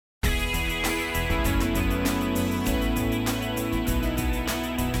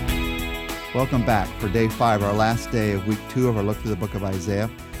Welcome back for day 5, our last day of week 2 of our look through the book of Isaiah.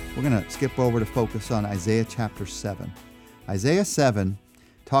 We're going to skip over to focus on Isaiah chapter 7. Isaiah 7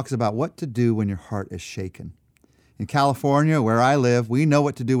 talks about what to do when your heart is shaken. In California, where I live, we know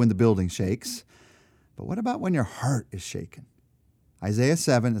what to do when the building shakes. But what about when your heart is shaken? Isaiah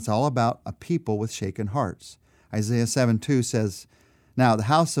 7, it's all about a people with shaken hearts. Isaiah 7:2 says, "Now the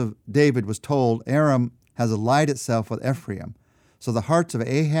house of David was told, Aram has allied itself with Ephraim. So the hearts of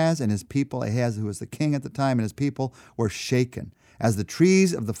Ahaz and his people," Ahaz who was the king at the time, "and his people were shaken, as the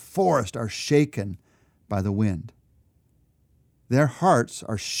trees of the forest are shaken by the wind." Their hearts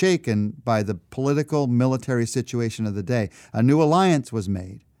are shaken by the political, military situation of the day. A new alliance was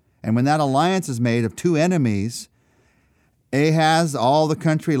made. And when that alliance is made of two enemies, Ahaz, all the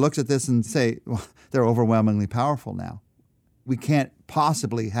country looks at this and say, well, they're overwhelmingly powerful now. We can't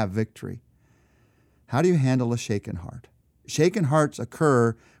possibly have victory. How do you handle a shaken heart? Shaken hearts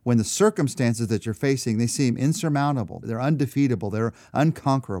occur when the circumstances that you're facing, they seem insurmountable. They're undefeatable. They're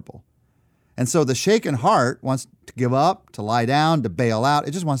unconquerable. And so the shaken heart wants to give up, to lie down, to bail out.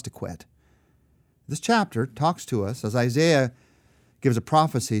 It just wants to quit. This chapter talks to us, as Isaiah gives a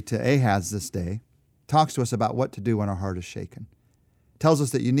prophecy to Ahaz this day, talks to us about what to do when our heart is shaken. It tells us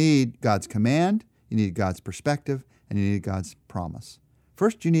that you need God's command, you need God's perspective, and you need God's promise.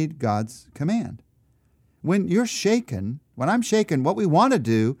 First, you need God's command. When you're shaken, when I'm shaken, what we want to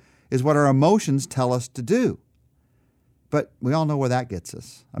do is what our emotions tell us to do. But we all know where that gets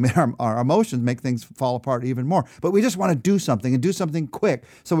us. I mean, our emotions make things fall apart even more. But we just want to do something and do something quick.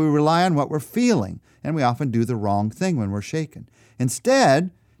 So we rely on what we're feeling. And we often do the wrong thing when we're shaken. Instead,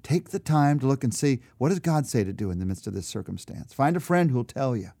 take the time to look and see, what does God say to do in the midst of this circumstance? Find a friend who will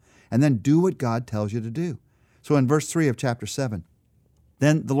tell you. And then do what God tells you to do. So in verse 3 of chapter 7,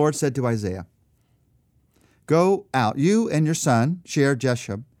 "Then the Lord said to Isaiah, Go out, you and your son,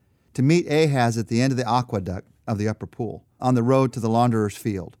 Shear-Jashub, to meet Ahaz at the end of the aqueduct of the upper pool, on the road to the launderer's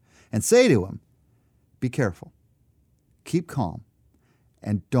field, and say to him, Be careful, keep calm,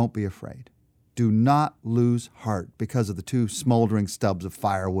 and don't be afraid. Do not lose heart because of the two smoldering stubs of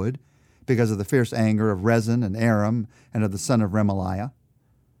firewood, because of the fierce anger of Rezin and Aram and of the son of Remaliah."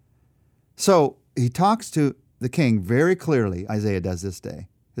 So he talks to the king very clearly, Isaiah does this day.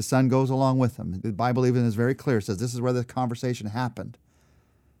 His son goes along with him. The Bible even is very clear. It says this is where the conversation happened.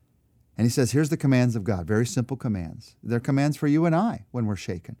 And he says, here's the commands of God, very simple commands. They're commands for you and I when we're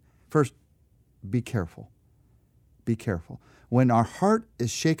shaken. First, be careful. Be careful. When our heart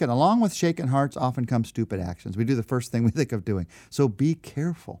is shaken, along with shaken hearts often come stupid actions. We do the first thing we think of doing. So be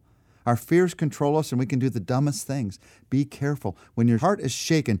careful. Our fears control us and we can do the dumbest things. Be careful. When your heart is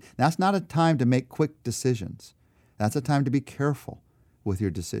shaken, that's not a time to make quick decisions. That's a time to be careful with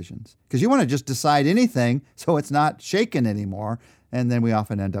your decisions. Because you want to just decide anything so it's not shaken anymore, and then we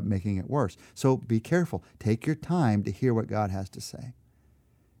often end up making it worse. So be careful. Take your time to hear what God has to say.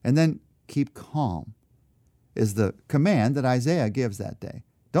 And then keep calm is the command that Isaiah gives that day.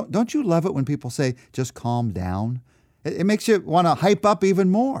 Don't you love it when people say, just calm down? It makes you want to hype up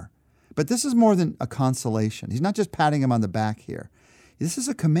even more. But this is more than a consolation. He's not just patting him on the back here. This is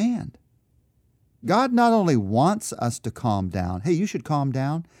a command. God not only wants us to calm down. Hey, you should calm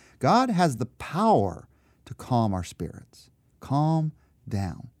down. God has the power to calm our spirits. Calm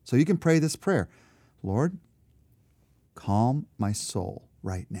down. So you can pray this prayer. Lord, calm my soul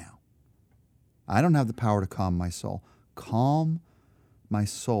right now. I don't have the power to calm my soul. Calm my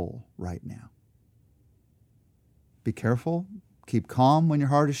soul right now. Be careful. Keep calm when your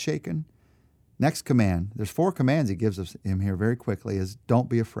heart is shaken. Next command, there's 4 commands he gives us him here very quickly, is don't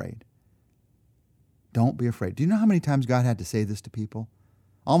be afraid. Don't be afraid. Do you know how many times God had to say this to people?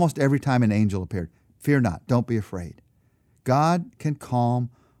 Almost every time an angel appeared. Fear not. Don't be afraid. God can calm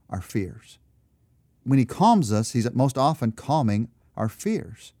our fears. When he calms us, he's most often calming our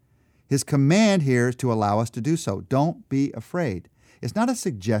fears. His command here is to allow us to do so. Don't be afraid. It's not a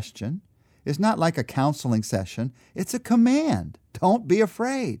suggestion. It's not like a counseling session. It's a command. Don't be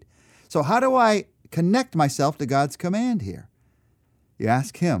afraid. So how do I connect myself to God's command here? You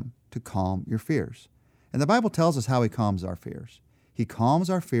ask him to calm your fears. And the Bible tells us how he calms our fears. He calms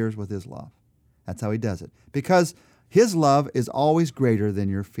our fears with his love. That's how he does it. Because his love is always greater than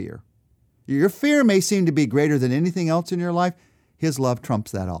your fear. Your fear may seem to be greater than anything else in your life. His love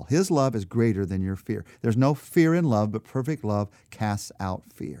trumps that all. His love is greater than your fear. There's no fear in love, but perfect love casts out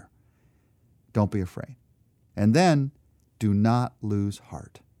fear. Don't be afraid. And then, do not lose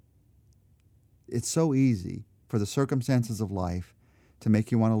heart. It's so easy for the circumstances of life to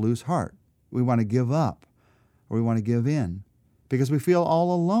make you want to lose heart. We want to give up, or we want to give in, because we feel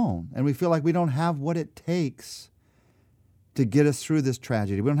all alone, and we feel like we don't have what it takes to get us through this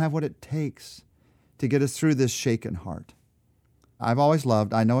tragedy. We don't have what it takes to get us through this shaken heart. I've always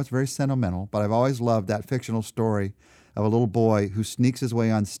loved, I know it's very sentimental, but I've always loved that fictional story of a little boy who sneaks his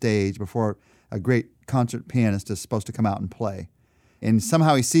way on stage before a great concert pianist is supposed to come out and play. And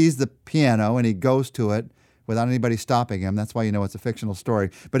somehow he sees the piano and he goes to it without anybody stopping him. That's why you know it's a fictional story.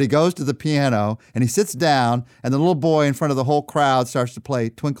 But he goes to the piano and he sits down, and the little boy in front of the whole crowd starts to play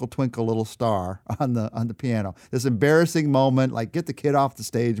Twinkle, Twinkle, Little Star on the piano. This embarrassing moment, like get the kid off the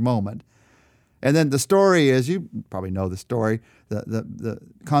stage moment. And then the story is, you probably know the story, the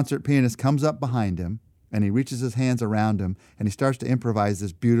concert pianist comes up behind him and he reaches his hands around him and he starts to improvise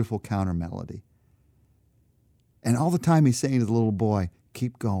this beautiful counter melody. And all the time he's saying to the little boy,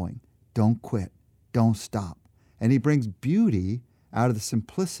 keep going, don't quit, don't stop. And he brings beauty out of the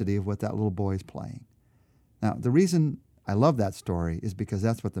simplicity of what that little boy is playing. Now, the reason I love that story is because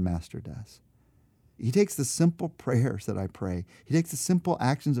that's what the Master does. He takes the simple prayers that I pray. He takes the simple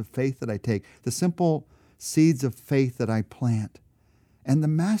actions of faith that I take, the simple seeds of faith that I plant. And the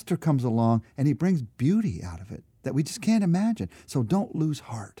Master comes along and he brings beauty out of it that we just can't imagine. So don't lose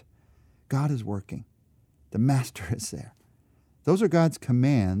heart. God is working. The Master is there. Those are God's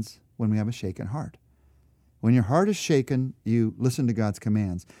commands when we have a shaken heart. When your heart is shaken, you listen to God's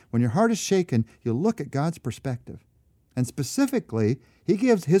commands. When your heart is shaken, you look at God's perspective. And specifically, he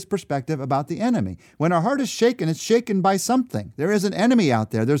gives his perspective about the enemy. When our heart is shaken, it's shaken by something. There is an enemy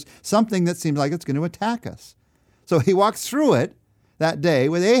out there. There's something that seems like it's going to attack us. So he walks through it that day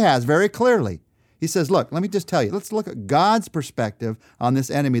with Ahaz very clearly. He says, look, let me just tell you, let's look at God's perspective on this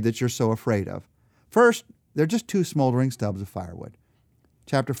enemy that you're so afraid of. First, they're just two smoldering stubs of firewood.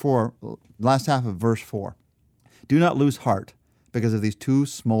 Chapter 4, last half of verse 4. Do not lose heart because of these two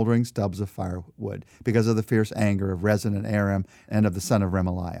smoldering stubs of firewood, because of the fierce anger of Rezin and Aram and of the son of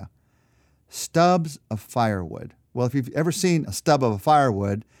Remaliah. Stubs of firewood. Well, if you've ever seen a stub of a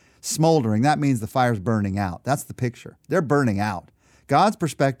firewood smoldering, that means the fire's burning out. That's the picture. They're burning out. God's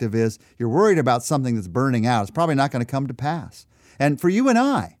perspective is you're worried about something that's burning out. It's probably not going to come to pass. And for you and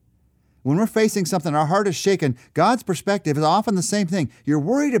I, when we're facing something, our heart is shaken, God's perspective is often the same thing. You're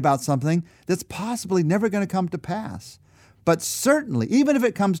worried about something that's possibly never going to come to pass. But certainly, even if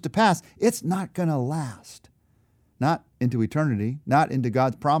it comes to pass, it's not going to last. Not into eternity, not into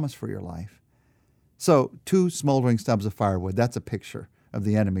God's promise for your life. So, two smoldering stubs of firewood, that's a picture of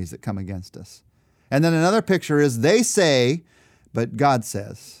the enemies that come against us. And then another picture is they say, but God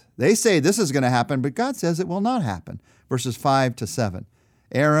says. They say this is going to happen, but God says it will not happen. Verses 5 to 7.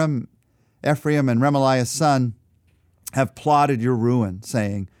 Aram, Ephraim, and Remaliah's son have plotted your ruin,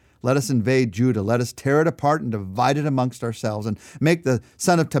 saying, let us invade Judah. Let us tear it apart and divide it amongst ourselves and make the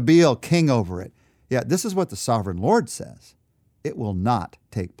son of Tabeel king over it. Yeah, this is what the sovereign Lord says. It will not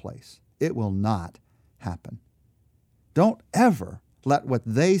take place. It will not happen. Don't ever let what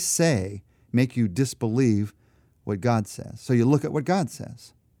they say make you disbelieve what God says. So you look at what God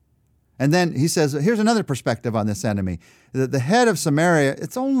says. And then he says, here's another perspective on this enemy. The head of Samaria,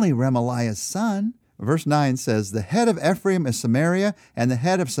 it's only Remaliah's son. Verse 9 says, the head of Ephraim is Samaria, and the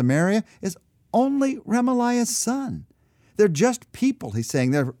head of Samaria is only Remaliah's son. They're just people, he's saying.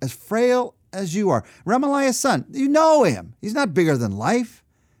 They're as frail as you are. Remaliah's son, you know him. He's not bigger than life.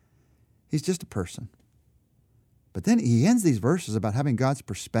 He's just a person. But then he ends these verses about having God's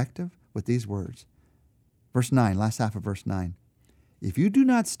perspective with these words. Verse 9, last half of verse 9. If you do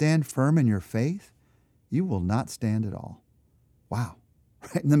not stand firm in your faith, you will not stand at all. Wow.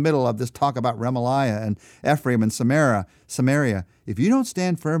 Right in the middle of this talk about Remaliah and Ephraim and Samaria, if you don't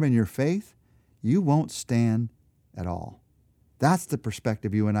stand firm in your faith, you won't stand at all. That's the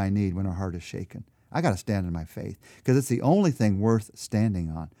perspective you and I need when our heart is shaken. I got to stand in my faith because it's the only thing worth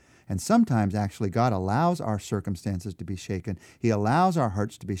standing on. And sometimes, actually, God allows our circumstances to be shaken. He allows our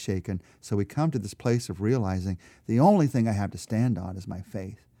hearts to be shaken so we come to this place of realizing the only thing I have to stand on is my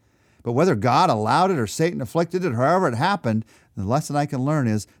faith. But whether God allowed it or Satan afflicted it, however it happened, the lesson I can learn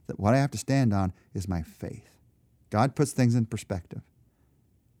is that what I have to stand on is my faith. God puts things in perspective.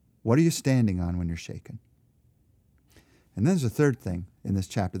 What are you standing on when you're shaken? And then there's a third thing in this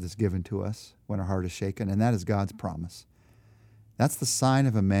chapter that's given to us when our heart is shaken, and that is God's promise. That's the sign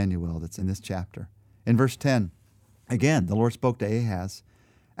of Emmanuel that's in this chapter. In verse 10, again, the Lord spoke to Ahaz,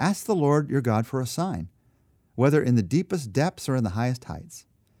 ask the Lord your God for a sign, whether in the deepest depths or in the highest heights.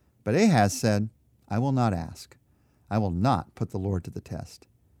 But Ahaz said, I will not ask. I will not put the Lord to the test.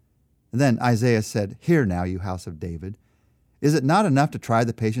 And then Isaiah said, hear now, you house of David. Is it not enough to try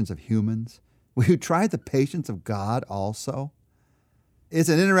the patience of humans? Will you try the patience of God also? It's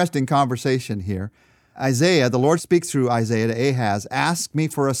an interesting conversation here. The Lord speaks through Isaiah to Ahaz, ask me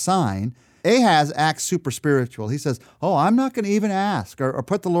for a sign, Ahaz acts super spiritual. He says, oh, I'm not going to even ask or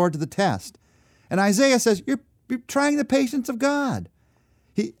put the Lord to the test. And Isaiah says, you're trying the patience of God.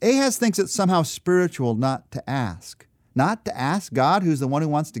 Ahaz thinks it's somehow spiritual not to ask. Not to ask God, who's the one who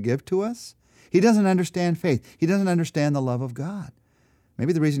wants to give to us. He doesn't understand faith. He doesn't understand the love of God.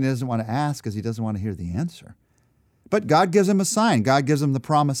 Maybe the reason he doesn't want to ask is he doesn't want to hear the answer. But God gives him a sign. God gives him the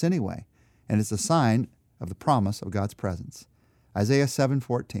promise anyway. And it's a sign of the promise of God's presence. Isaiah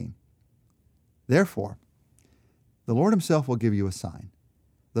 7:14. Therefore, the Lord himself will give you a sign.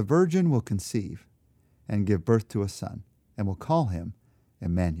 The virgin will conceive and give birth to a son, and will call him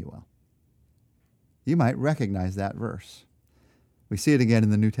Emmanuel. You might recognize that verse. We see it again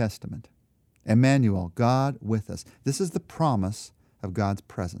in the New Testament. Emmanuel, God with us. This is the promise of God's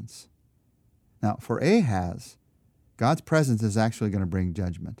presence. Now, for Ahaz, God's presence is actually going to bring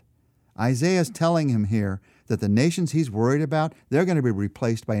judgment. Isaiah is telling him here that the nations he's worried about, they're going to be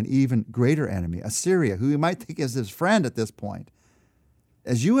replaced by an even greater enemy, Assyria, who he might think is his friend at this point.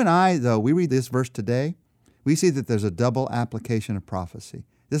 As you and I, though, we read this verse today, we see that there's a double application of prophecy.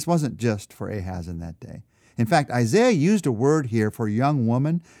 This wasn't just for Ahaz in that day. In fact, Isaiah used a word here for young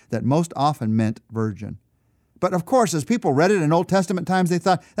woman that most often meant virgin. But of course, as people read it in Old Testament times, they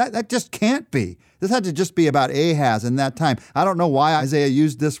thought, that just can't be. This had to just be about Ahaz in that time. I don't know why Isaiah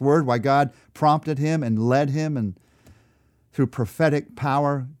used this word, why God prompted him and led him and through prophetic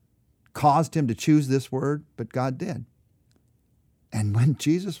power caused him to choose this word, but God did. And when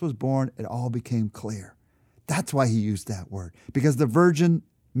Jesus was born, it all became clear. That's why he used that word, because the Virgin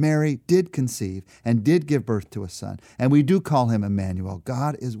Mary did conceive and did give birth to a son, and we do call him Emmanuel.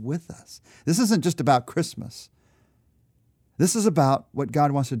 God is with us. This isn't just about Christmas. This is about what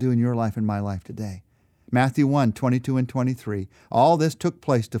God wants to do in your life and my life today. Matthew 1:22 and 23. All this took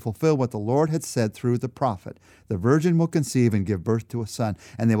place to fulfill what the Lord had said through the prophet. The virgin will conceive and give birth to a son,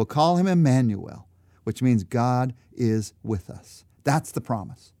 and they will call him Emmanuel, which means God is with us. That's the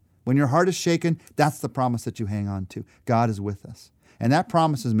promise. When your heart is shaken, that's the promise that you hang on to. God is with us. And that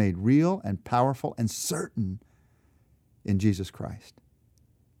promise is made real and powerful and certain in Jesus Christ.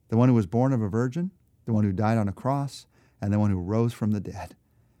 The one who was born of a virgin, the one who died on a cross, and the one who rose from the dead.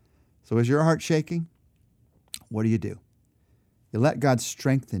 So is your heart shaking? What do? You let God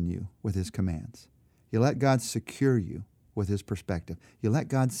strengthen you with his commands. You let God secure you with his perspective. You let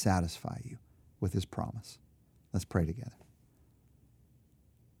God satisfy you with his promise. Let's pray together.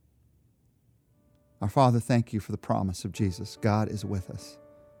 Our Father, thank you for the promise of Jesus. God is with us.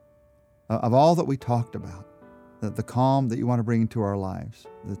 Of all that we talked about, the calm that you want to bring into our lives,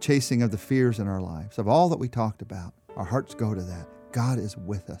 the chasing of the fears in our lives, of all that we talked about, our hearts go to that. God is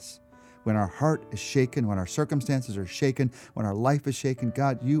with us. When our heart is shaken, when our circumstances are shaken, when our life is shaken,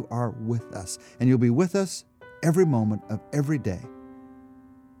 God, you are with us. And you'll be with us every moment of every day.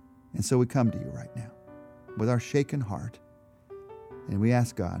 And so we come to you right now with our shaken heart. And we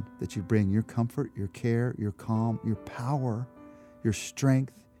ask, God, that you bring your comfort, your care, your calm, your power, your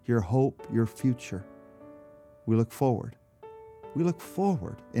strength, your hope, your future. We look forward. We look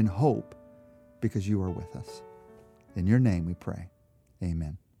forward in hope because you are with us. In your name we pray.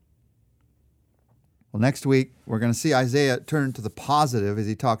 Amen. Well, next week, we're going to see Isaiah turn to the positive as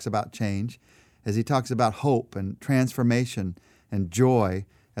he talks about change, as he talks about hope and transformation and joy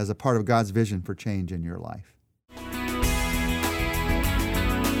as a part of God's vision for change in your life.